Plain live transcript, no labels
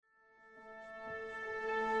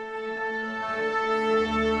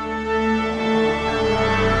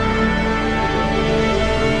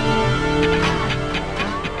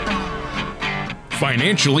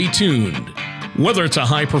Financially Tuned. Whether it's a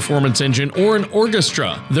high-performance engine or an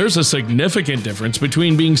orchestra, there's a significant difference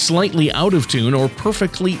between being slightly out of tune or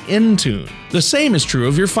perfectly in tune. The same is true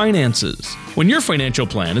of your finances. When your financial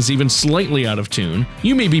plan is even slightly out of tune,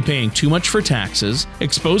 you may be paying too much for taxes,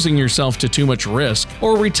 exposing yourself to too much risk,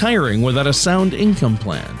 or retiring without a sound income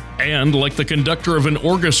plan. And like the conductor of an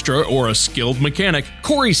orchestra or a skilled mechanic,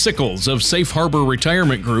 Corey Sickles of Safe Harbor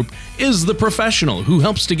Retirement Group is the professional who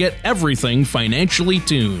helps to get everything financially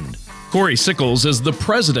tuned. Corey Sickles is the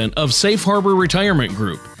president of Safe Harbor Retirement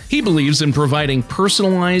Group. He believes in providing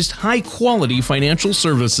personalized, high-quality financial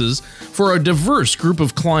services for a diverse group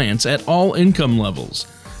of clients at all income levels.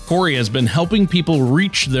 Corey has been helping people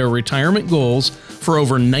reach their retirement goals for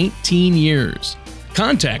over 19 years.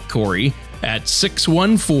 Contact Corey at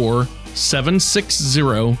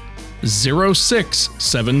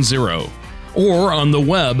 614-760-0670 or on the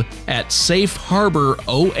web at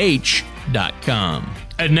safeharboroh.com.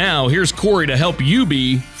 And now, here's Corey to help you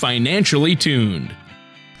be financially tuned.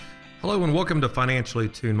 Hello and welcome to Financially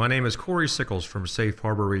Tuned. My name is Corey Sickles from Safe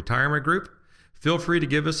Harbor Retirement Group. Feel free to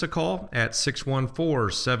give us a call at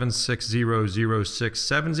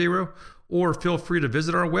 614-760-0670 or feel free to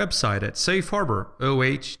visit our website at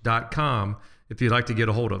safeharboroh.com if you'd like to get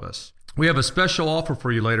a hold of us. We have a special offer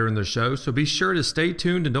for you later in the show, so be sure to stay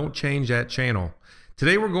tuned and don't change that channel.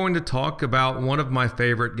 Today we're going to talk about one of my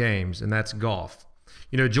favorite games, and that's golf.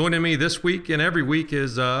 Joining me this week and every week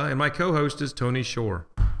is, and my co-host is Tony Shore.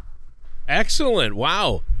 Excellent.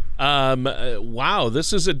 Wow. Wow.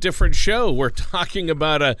 This is a different show. We're talking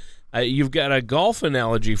about you've got a golf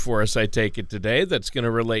analogy for us, I take it today, that's going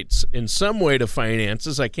to relate in some way to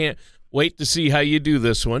finances. I can't wait to see how you do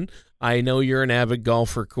this one. I know you're an avid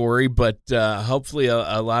golfer, Corey, but hopefully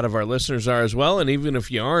a lot of our listeners are as well. And even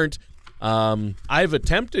if you aren't, I've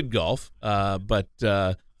attempted golf, but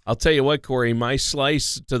I'll tell you what, Corey, my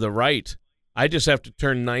slice to the right, I just have to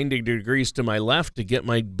turn 90 degrees to my left to get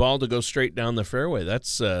my ball to go straight down the fairway.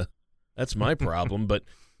 That's my problem. But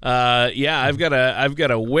yeah, I've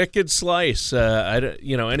got a wicked slice.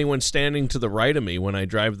 Anyone standing to the right of me when I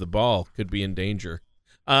drive the ball could be in danger.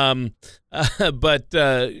 So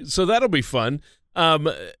that'll be fun. How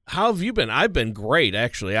have you been? I've been great,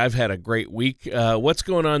 actually. I've had a great week. What's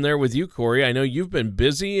going on there with you, Corey? I know you've been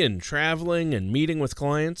busy and traveling and meeting with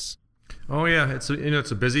clients. Oh yeah, it's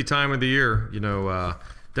a busy time of the year.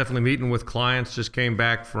 Definitely meeting with clients. Just came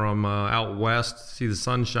back from out west to see the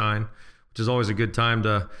sunshine, which is always a good time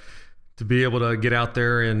to be able to get out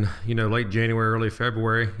there in late January, early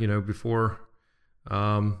February. Before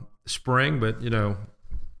spring, but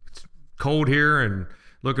it's cold here, and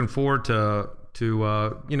looking forward to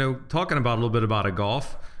talking about a little bit about a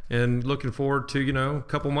golf, and looking forward to a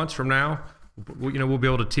couple months from now, we'll be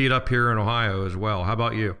able to tee it up here in Ohio as well. How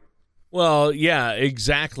about you? Well, yeah,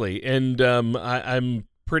 exactly. And I'm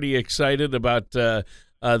pretty excited about the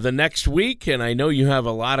next week, and I know you have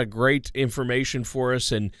a lot of great information for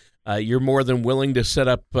us, and you're more than willing to set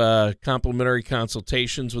up complimentary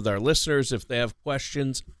consultations with our listeners if they have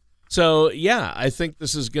questions. So, yeah, I think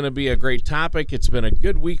this is going to be a great topic. It's been a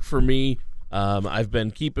good week for me. I've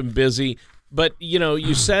been keeping busy. But,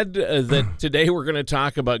 you said that today we're going to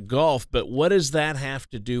talk about golf, but what does that have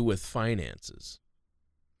to do with finances?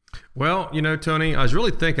 Well, Tony, I was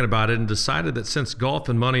really thinking about it and decided that since golf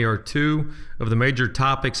and money are two of the major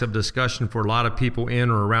topics of discussion for a lot of people in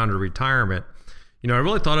or around a retirement, I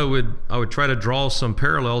really thought I would try to draw some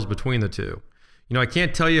parallels between the two. I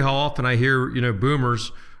can't tell you how often I hear,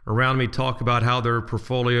 boomers around me talk about how their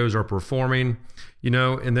portfolios are performing,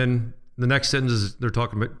 and then the next sentence is they're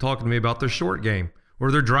talking to me about their short game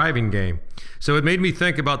or their driving game. So it made me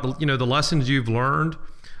think about the lessons you've learned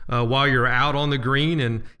while you're out on the green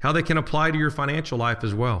and how they can apply to your financial life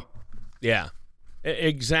as well. Yeah,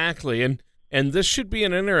 exactly. And this should be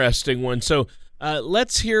an interesting one. So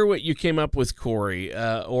let's hear what you came up with, Corey,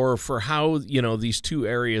 or for how, these two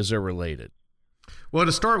areas are related. Well,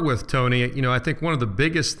 to start with, Tony, I think one of the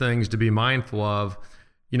biggest things to be mindful of,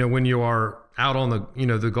 when you are out on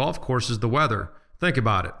the golf course is the weather. Think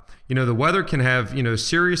about it. The weather can have,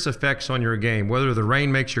 serious effects on your game, whether the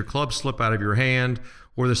rain makes your club slip out of your hand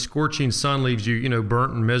or the scorching sun leaves you,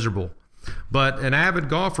 burnt and miserable. But an avid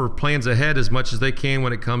golfer plans ahead as much as they can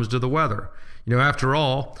when it comes to the weather. After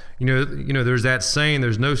all, there's that saying,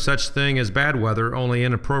 there's no such thing as bad weather, only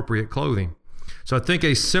inappropriate clothing. So I think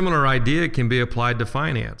a similar idea can be applied to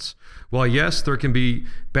finance. While yes, there can be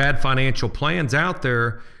bad financial plans out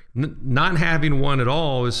there, not having one at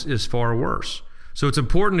all is far worse. So it's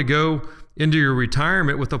important to go into your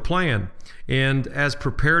retirement with a plan and as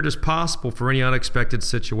prepared as possible for any unexpected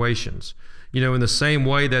situations. in the same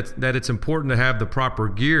way that it's important to have the proper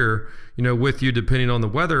gear, with you depending on the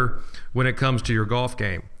weather when it comes to your golf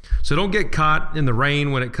game. So don't get caught in the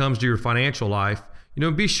rain when it comes to your financial life.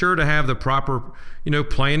 Be sure to have the proper,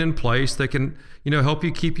 plan in place that can, help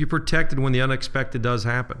you keep you protected when the unexpected does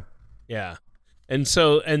happen. Yeah.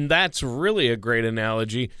 And that's really a great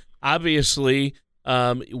analogy. Obviously,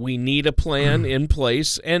 we need a plan in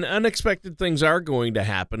place, and unexpected things are going to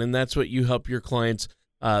happen, and that's what you help your clients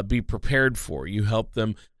be prepared for. You help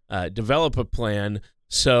them develop a plan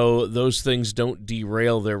so those things don't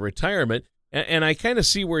derail their retirement. And I kind of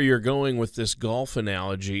see where you're going with this golf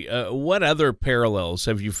analogy. What other parallels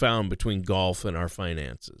have you found between golf and our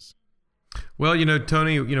finances? Well,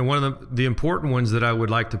 Tony, one of the important ones that I would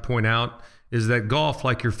like to point out is that golf,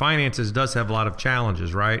 like your finances, does have a lot of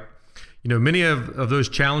challenges, right? Many of those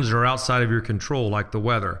challenges are outside of your control, like the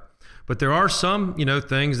weather. But there are some,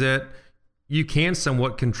 things that you can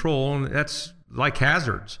somewhat control, and that's like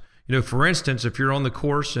hazards. For instance, if you're on the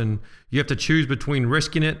course and you have to choose between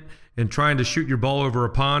risking it and trying to shoot your ball over a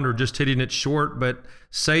pond or just hitting it short but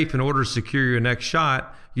safe in order to secure your next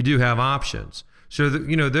shot, you do have options. So,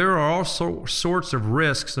 there are all sorts of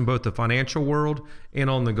risks in both the financial world and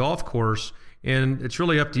on the golf course, and it's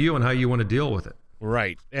really up to you on how you want to deal with it.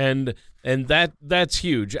 Right. And that's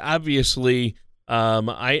huge. Obviously,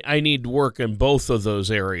 I need work in both of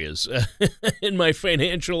those areas in my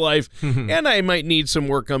financial life, and I might need some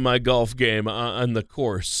work on my golf game on the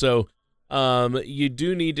course. So you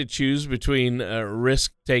do need to choose between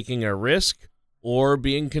taking a risk or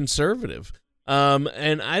being conservative.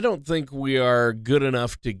 And I don't think we are good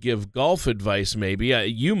enough to give golf advice. Maybe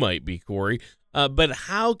you might be, Corey. But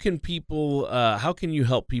how can you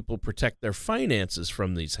help people protect their finances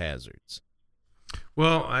from these hazards?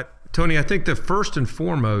 Well, Tony, I think that first and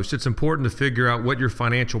foremost, it's important to figure out what your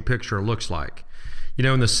financial picture looks like.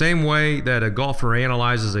 In the same way that a golfer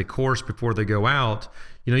analyzes a course before they go out,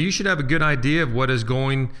 you should have a good idea of what is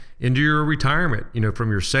going into your retirement,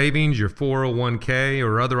 from your savings, your 401k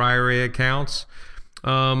or other IRA accounts,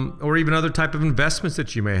 or even other type of investments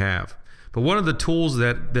that you may have. But one of the tools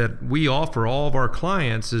that we offer all of our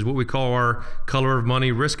clients is what we call our Color of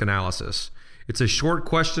Money risk analysis. It's a short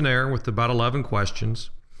questionnaire with about 11 questions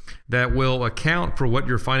that will account for what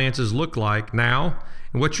your finances look like now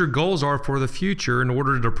and what your goals are for the future in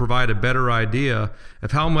order to provide a better idea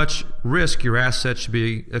of how much risk your assets should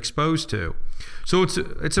be exposed to. So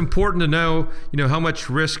it's important to know, how much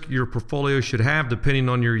risk your portfolio should have depending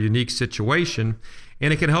on your unique situation,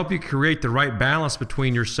 and it can help you create the right balance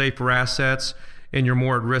between your safer assets and your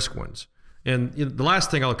more at-risk ones. And the last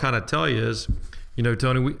thing I'll kind of tell you is,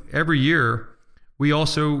 Tony, every year we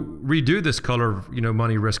also redo this Color of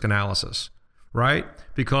Money risk analysis, right?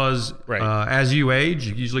 Because as you age,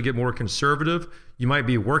 you usually get more conservative. You might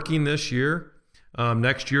be working this year.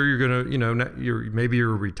 Next year, you're gonna, maybe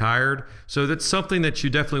you're retired. So that's something that you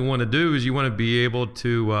definitely want to do. Is you want to be able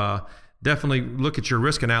to definitely look at your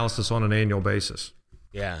risk analysis on an annual basis.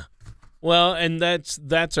 Yeah. Well, and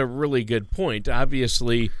that's a really good point.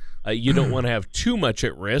 Obviously, you don't want to have too much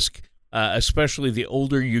at risk, especially the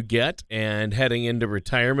older you get and heading into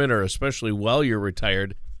retirement, or especially while you're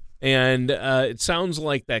retired. And it sounds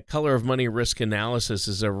like that Color of Money risk analysis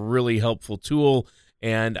is a really helpful tool.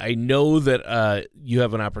 And I know that you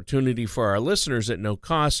have an opportunity for our listeners at no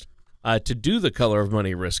cost to do the Color of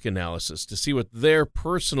Money risk analysis to see what their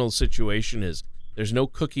personal situation is. There's no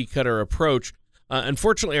cookie cutter approach.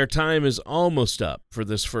 Unfortunately, our time is almost up for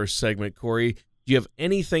this first segment. Corey, do you have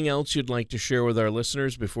anything else you'd like to share with our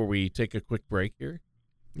listeners before we take a quick break here?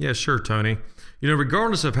 Yeah, sure, Tony.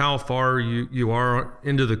 Regardless of how far you are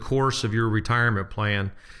into the course of your retirement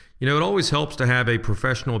plan, it always helps to have a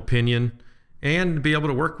professional opinion and be able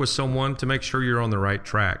to work with someone to make sure you're on the right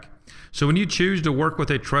track. So when you choose to work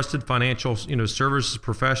with a trusted financial, services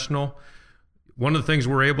professional, one of the things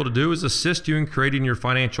we're able to do is assist you in creating your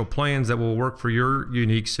financial plans that will work for your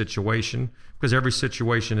unique situation, because every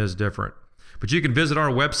situation is different. But you can visit our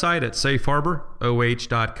website at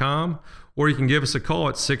safeharboroh.com, or you can give us a call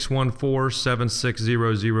at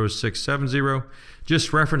 614-760-0670.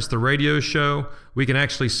 Just reference the radio show. We can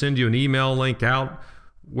actually send you an email link out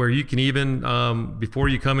where you can even, before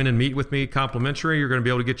you come in and meet with me complimentary, you're going to be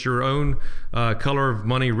able to get your own Color of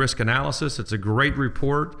Money risk analysis. It's a great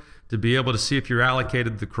report to be able to see if you're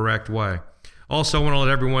allocated the correct way. Also, I want to let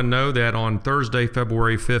everyone know that on Thursday,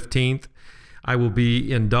 February 15th, I will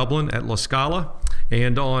be in Dublin at La Scala.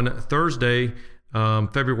 And on Thursday,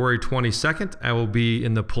 February 22nd, I will be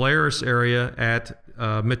in the Polaris area at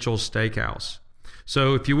Mitchell's Steakhouse.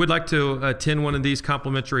 So if you would like to attend one of these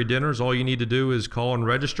complimentary dinners, all you need to do is call and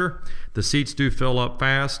register. The seats do fill up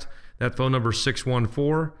fast. That phone number is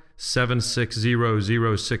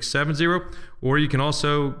 614-760-0670. Or you can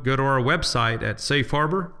also go to our website at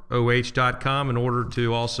safeharboroh.com in order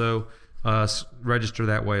to also register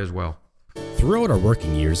that way as well. Throughout our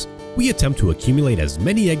working years, we attempt to accumulate as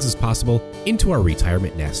many eggs as possible into our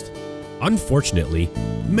retirement nest. Unfortunately,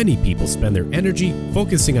 many people spend their energy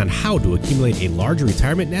focusing on how to accumulate a large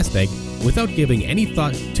retirement nest egg without giving any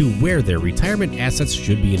thought to where their retirement assets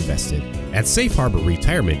should be invested. At Safe Harbor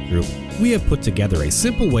Retirement Group, we have put together a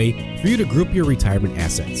simple way for you to group your retirement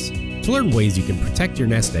assets. To learn ways you can protect your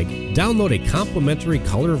nest egg, download a complimentary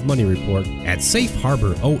Color of Money report at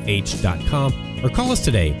safeharboroh.com or call us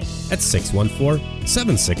today at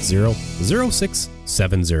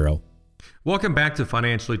 614-760-0670. Welcome back to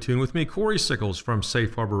Financially Tuned with me, Corey Sickles from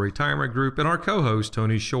Safe Harbor Retirement Group, and our co-host,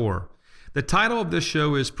 Tony Shore. The title of this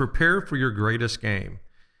show is Prepare for Your Greatest Game.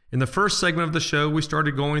 In the first segment of the show, we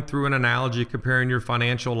started going through an analogy comparing your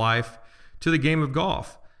financial life to the game of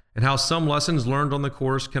golf and how some lessons learned on the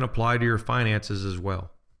course can apply to your finances as well.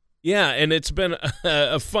 Yeah, and it's been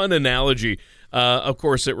a fun analogy. Of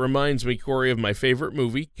course, it reminds me, Corey, of my favorite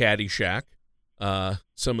movie, Caddyshack.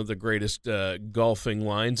 Some of the greatest golfing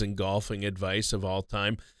lines and golfing advice of all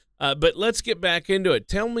time. But let's get back into it.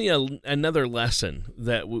 Tell me another lesson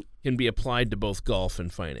that can be applied to both golf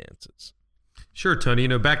and finances. Sure, Tony.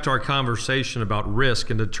 Back to our conversation about risk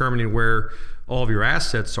and determining where all of your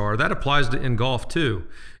assets are, that applies in golf too.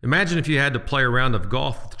 Imagine if you had to play a round of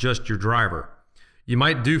golf with just your driver. You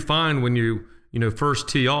might do fine when you first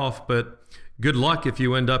tee off, but good luck if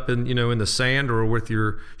you end up in the sand or with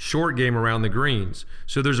your short game around the greens.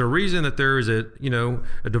 So there's a reason that there is a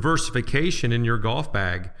diversification in your golf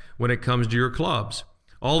bag when it comes to your clubs.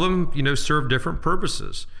 All of them, serve different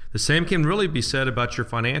purposes. The same can really be said about your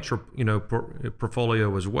financial,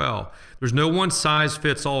 portfolio as well. There's no one size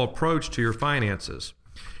fits all approach to your finances.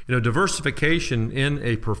 Diversification in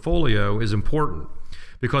a portfolio is important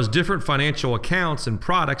because different financial accounts and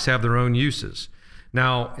products have their own uses.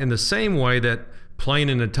 Now, in the same way that playing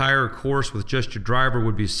an entire course with just your driver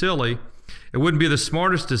would be silly, it wouldn't be the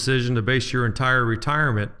smartest decision to base your entire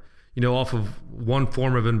retirement, off of one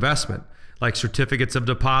form of investment, like certificates of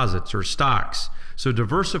deposits or stocks. So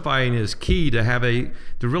diversifying is key to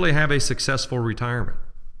really have a successful retirement.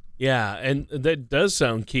 Yeah, and that does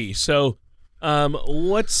sound key. So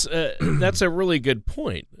that's a really good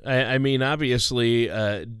point. I mean, obviously,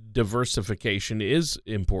 diversification is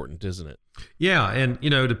important, isn't it? Yeah, and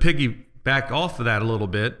to piggyback off of that a little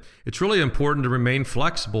bit, it's really important to remain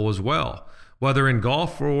flexible as well, whether in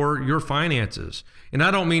golf or your finances. And I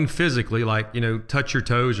don't mean physically, like touch your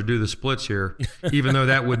toes or do the splits here, even though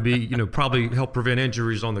that would be probably help prevent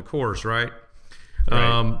injuries on the course, right?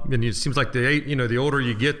 And it seems like the older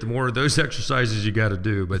you get, the more of those exercises you got to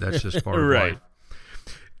do, but that's just part of right. life.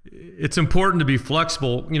 It's important to be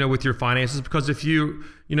flexible, with your finances, because if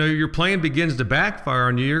your plan begins to backfire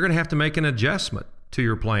on you, you're going to have to make an adjustment to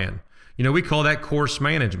your plan. We call that course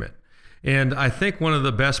management. And I think one of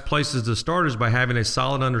the best places to start is by having a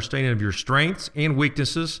solid understanding of your strengths and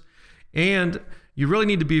weaknesses. And you really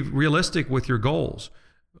need to be realistic with your goals.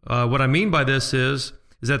 What I mean by this is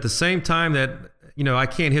at the same time that, I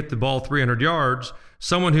can't hit the ball 300 yards,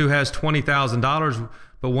 someone who has $20,000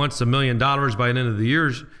 but wants $1 million by the end of the year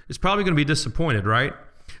is probably going to be disappointed, right?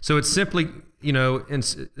 So it's simply,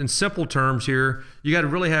 in simple terms here, you got to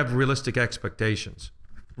really have realistic expectations.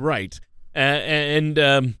 Right. And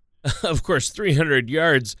of course, 300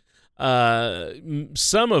 yards,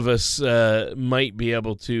 some of us might be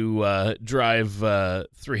able to drive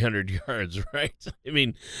 300 yards, right? I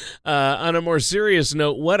mean, on a more serious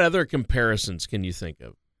note, what other comparisons can you think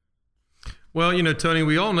of? Well, Tony,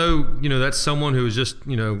 we all know, that's someone who is just,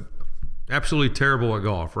 absolutely terrible at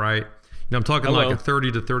golf, right? I'm talking Hello. like a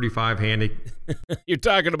 30 to 35 handy. You're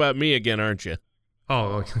talking about me again, aren't you?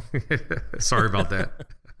 Oh, sorry about that.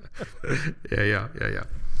 Yeah.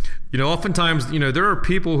 Oftentimes, there are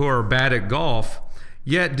people who are bad at golf,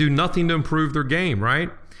 yet do nothing to improve their game, right?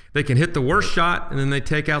 They can hit the worst shot, and then they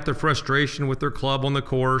take out their frustration with their club on the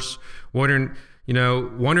course, wondering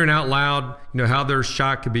out loud, how their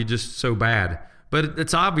shot could be just so bad. But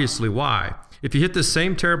it's obviously why. If you hit the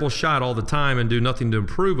same terrible shot all the time and do nothing to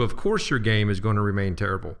improve, of course your game is going to remain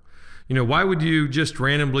terrible. Why would you just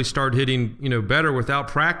randomly start hitting, better without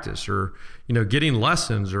practice or, getting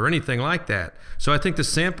lessons or anything like that? So I think the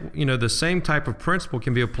same type of principle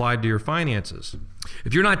can be applied to your finances.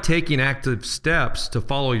 If you're not taking active steps to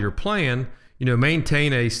follow your plan,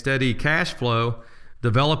 maintain a steady cash flow,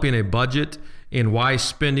 developing a budget and wise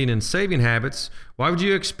spending and saving habits, why would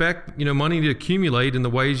you expect, money to accumulate in the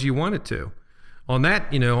ways you want it to? On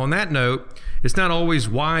that note, it's not always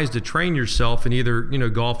wise to train yourself in either,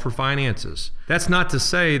 golf or finances. That's not to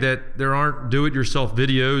say that there aren't do-it-yourself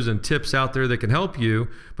videos and tips out there that can help you,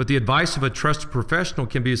 but the advice of a trusted professional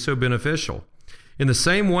can be so beneficial. In the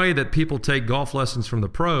same way that people take golf lessons from the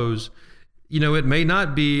pros, it may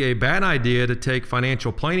not be a bad idea to take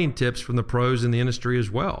financial planning tips from the pros in the industry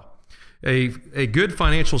as well. A good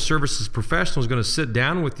financial services professional is going to sit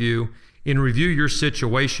down with you and review your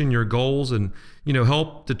situation, your goals, and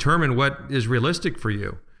help determine what is realistic for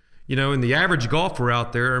you. And the average golfer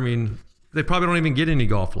out there, they probably don't even get any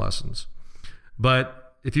golf lessons.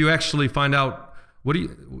 But if you actually find out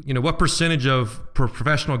what percentage of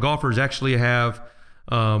professional golfers actually have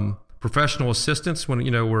professional assistants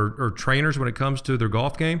or trainers when it comes to their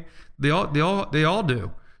golf game, they all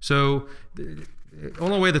do. So the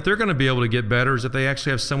only way that they're going to be able to get better is if they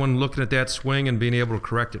actually have someone looking at that swing and being able to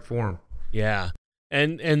correct it for them. Yeah,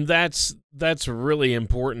 and that's really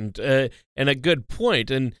important and a good point.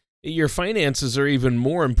 And your finances are even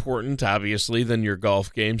more important, obviously, than your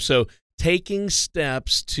golf game. So taking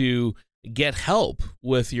steps to get help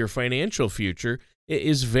with your financial future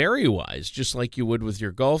is very wise, just like you would with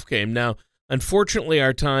your golf game. Now, unfortunately,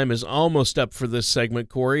 our time is almost up for this segment,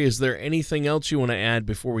 Corey. Is there anything else you want to add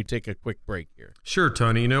before we take a quick break here? Sure,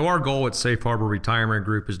 Tony. Our goal at Safe Harbor Retirement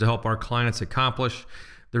Group is to help our clients accomplish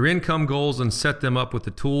their income goals and set them up with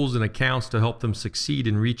the tools and accounts to help them succeed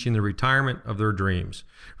in reaching the retirement of their dreams,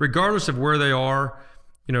 regardless of where they are,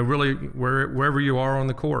 really wherever you are on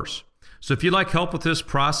the course. So if you'd like help with this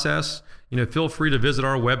process, feel free to visit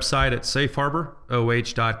our website at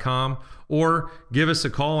safeharboroh.com or give us a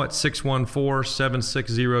call at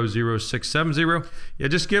 614-760-0670.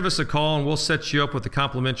 Just give us a call and we'll set you up with a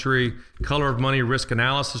complimentary Color of Money risk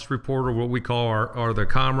analysis report, or what we call the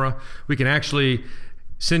COMRA. We can actually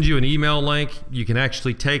send you an email link. You can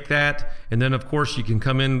actually take that, and then of course you can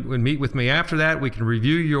come in and meet with me after that. We can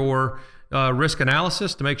review your risk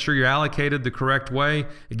analysis to make sure you're allocated the correct way.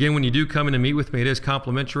 Again, when you do come in and meet with me, it is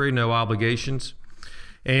complimentary, no obligations.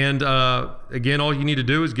 And again, all you need to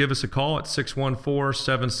do is give us a call at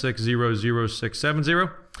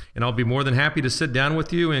 614-760-0670, and I'll be more than happy to sit down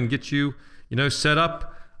with you and get you, set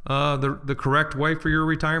up the correct way for your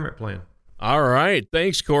retirement plan. All right.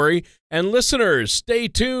 Thanks, Corey. And listeners, stay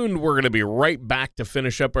tuned. We're going to be right back to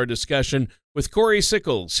finish up our discussion with Corey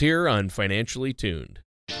Sickles here on Financially Tuned.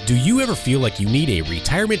 Do you ever feel like you need a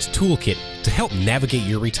retirement toolkit to help navigate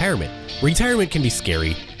your retirement? Retirement can be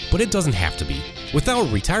scary, but it doesn't have to be. With our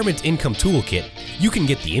Retirement Income Toolkit, you can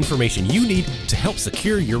get the information you need to help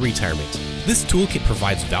secure your retirement. This toolkit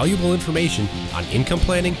provides valuable information on income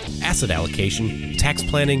planning, asset allocation, tax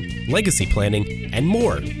planning, legacy planning, and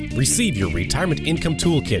more. Receive your Retirement Income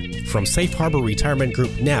Toolkit from Safe Harbor Retirement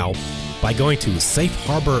Group now by going to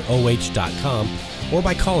safeharboroh.com or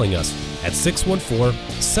by calling us at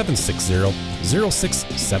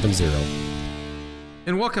 614-760-0670.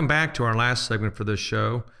 And welcome back to our last segment for this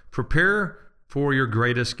show, Prepare for Your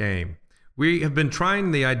Greatest Game. We have been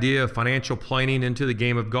trying the idea of financial planning into the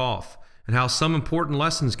game of golf and how some important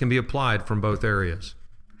lessons can be applied from both areas.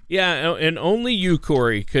 Yeah, and only you,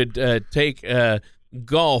 Corey, could take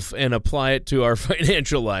golf and apply it to our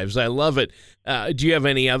financial lives. I love it. Do you have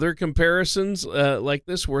any other comparisons like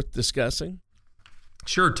this worth discussing?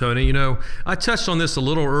 Sure, Tony. I touched on this a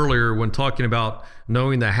little earlier when talking about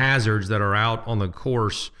knowing the hazards that are out on the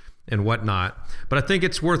course and whatnot. But I think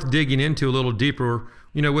it's worth digging into a little deeper,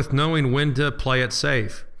 with knowing when to play it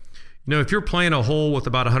safe. If you're playing a hole with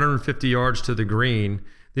about 150 yards to the green,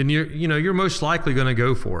 then you're most likely going to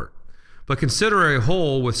go for it. But consider a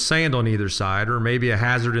hole with sand on either side, or maybe a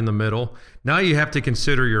hazard in the middle. Now you have to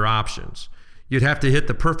consider your options. You'd have to hit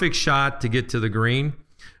the perfect shot to get to the green,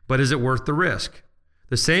 but is it worth the risk?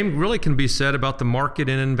 The same really can be said about the market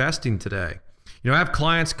and investing today. I have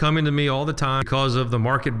clients coming to me all the time because of the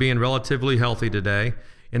market being relatively healthy today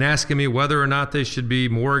and asking me whether or not they should be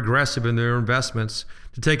more aggressive in their investments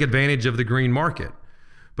to take advantage of the green market.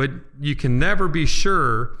 But you can never be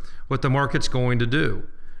sure what the market's going to do.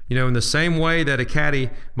 In the same way that a caddy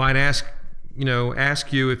might ask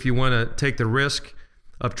you if you want to take the risk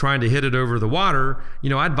of trying to hit it over the water,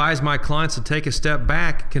 I advise my clients to take a step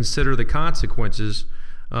back, consider the consequences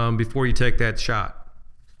before you take that shot.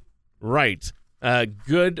 Right.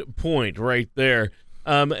 Good point right there.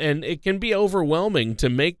 And it can be overwhelming to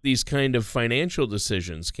make these kind of financial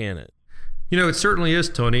decisions, can it? It certainly is,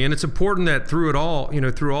 Tony, and it's important that through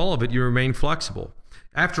all of it, you remain flexible.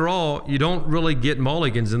 After all, you don't really get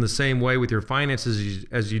mulligans in the same way with your finances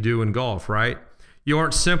as you do in golf, right? You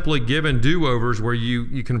aren't simply given do-overs where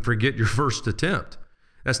you can forget your first attempt.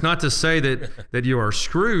 That's not to say that you are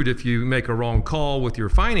screwed if you make a wrong call with your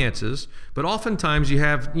finances, but oftentimes you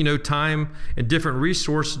have, time and different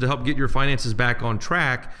resources to help get your finances back on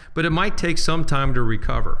track, but it might take some time to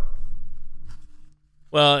recover.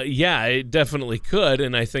 Well, yeah, it definitely could,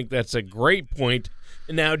 and I think that's a great point.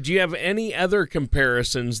 Now, do you have any other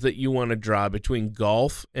comparisons that you want to draw between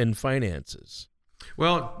golf and finances?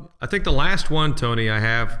 Well, I think the last one, Tony, I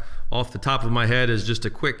have off the top of my head is just a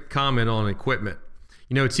quick comment on equipment.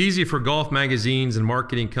 It's easy for golf magazines and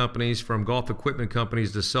marketing companies from golf equipment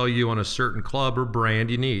companies to sell you on a certain club or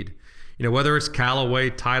brand you need. Whether it's Callaway,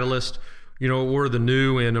 Titleist, or the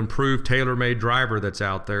new and improved TaylorMade driver that's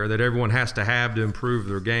out there that everyone has to have to improve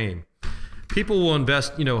their game. People will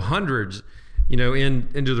invest, hundreds,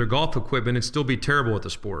 into their golf equipment and still be terrible at the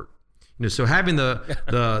sport. So having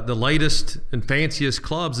the latest and fanciest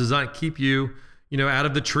clubs does not keep you, out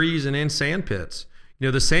of the trees and in sand pits.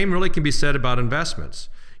 The same really can be said about investments.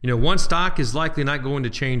 One stock is likely not going to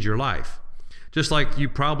change your life. Just like you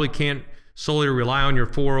probably can't solely rely on your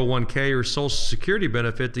 401k or Social Security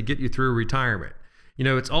benefit to get you through retirement.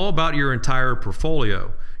 It's all about your entire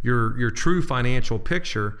portfolio, your true financial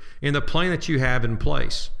picture, and the plan that you have in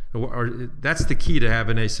place. That's the key to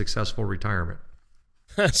having a successful retirement.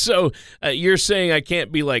 So you're saying I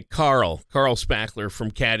can't be like Carl Spackler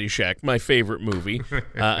from Caddyshack, my favorite movie,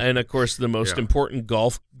 and of course the most important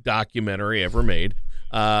golf documentary ever made,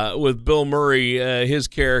 with Bill Murray, his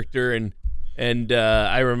character, and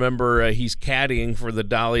I remember he's caddying for the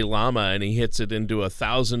Dalai Lama and he hits it into a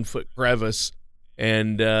 1,000-foot crevice,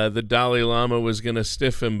 and the Dalai Lama was going to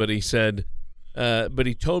stiff him, but he said, but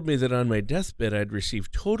he told me that on my deathbed I'd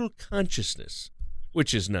receive total consciousness,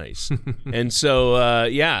 which is nice. And so,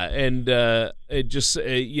 it just,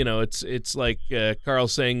 it's like Carl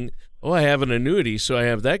saying, oh, I have an annuity, so I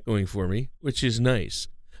have that going for me, which is nice.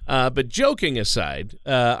 But joking aside,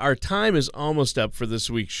 our time is almost up for this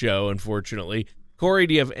week's show, unfortunately. Corey,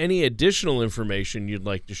 do you have any additional information you'd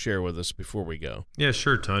like to share with us before we go? Yeah,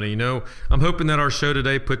 sure, Tony. I'm hoping that our show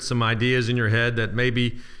today puts some ideas in your head that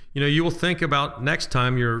maybe, you will think about next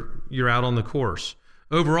time you're out on the course.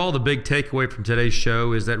 Overall, the big takeaway from today's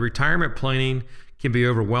show is that retirement planning can be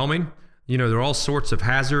overwhelming. There are all sorts of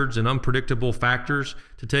hazards and unpredictable factors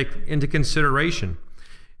to take into consideration.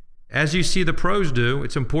 As you see the pros do,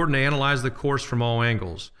 it's important to analyze the course from all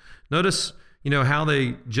angles. Notice, how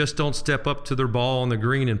they just don't step up to their ball on the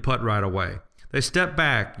green and putt right away. They step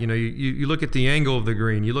back. You look at the angle of the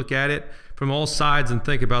green. You look at it from all sides and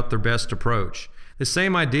think about their best approach. The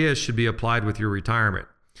same ideas should be applied with your retirement.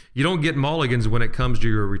 You don't get mulligans when it comes to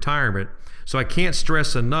your retirement, so I can't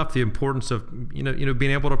stress enough the importance of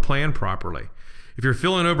being able to plan properly. If you're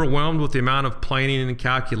feeling overwhelmed with the amount of planning and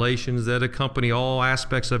calculations that accompany all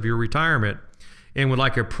aspects of your retirement and would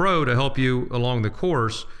like a pro to help you along the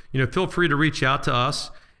course, feel free to reach out to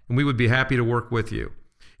us and we would be happy to work with you.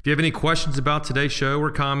 If you have any questions about today's show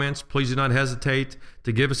or comments, please do not hesitate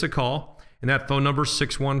to give us a call. And that phone number is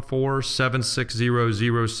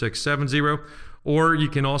 614-760-0670. Or you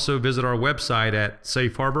can also visit our website at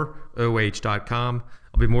safeharboroh.com.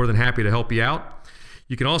 I'll be more than happy to help you out.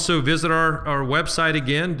 You can also visit our website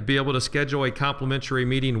again to be able to schedule a complimentary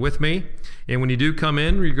meeting with me. And when you do come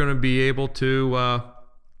in, you're going to be able to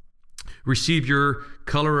receive your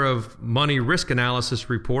Color of Money risk analysis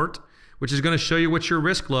report, which is going to show you what your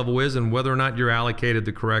risk level is and whether or not you're allocated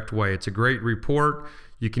the correct way. It's a great report.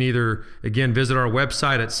 You can either, again, visit our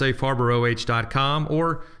website at safeharboroh.com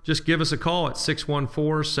or just give us a call at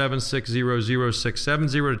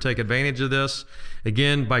 614-760-0670 to take advantage of this.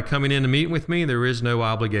 Again, by coming in to meet with me, there is no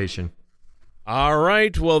obligation. All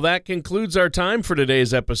right. Well, that concludes our time for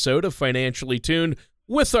today's episode of Financially Tuned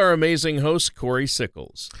with our amazing host, Corey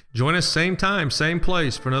Sickles. Join us same time, same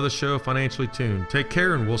place for another show of Financially Tuned. Take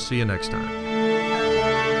care, and we'll see you next time.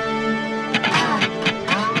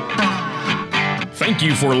 Thank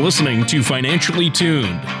you for listening to Financially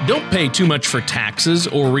Tuned. Don't pay too much for taxes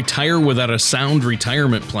or retire without a sound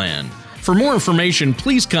retirement plan. For more information,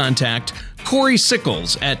 please contact Corey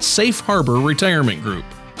Sickles at Safe Harbor Retirement Group.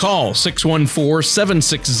 Call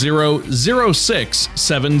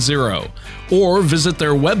 614-760-0670 or visit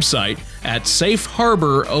their website at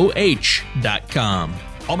safeharboroh.com.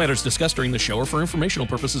 All matters discussed during the show are for informational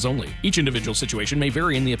purposes only. Each individual situation may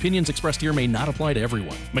vary, and the opinions expressed here may not apply to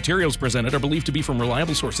everyone. Materials presented are believed to be from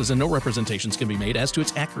reliable sources, and no representations can be made as to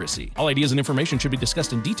its accuracy. All ideas and information should be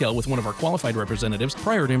discussed in detail with one of our qualified representatives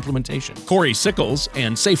prior to implementation. Corey Sickles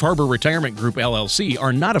and Safe Harbor Retirement Group, LLC,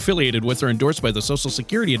 are not affiliated with or endorsed by the Social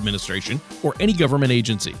Security Administration or any government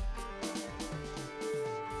agency.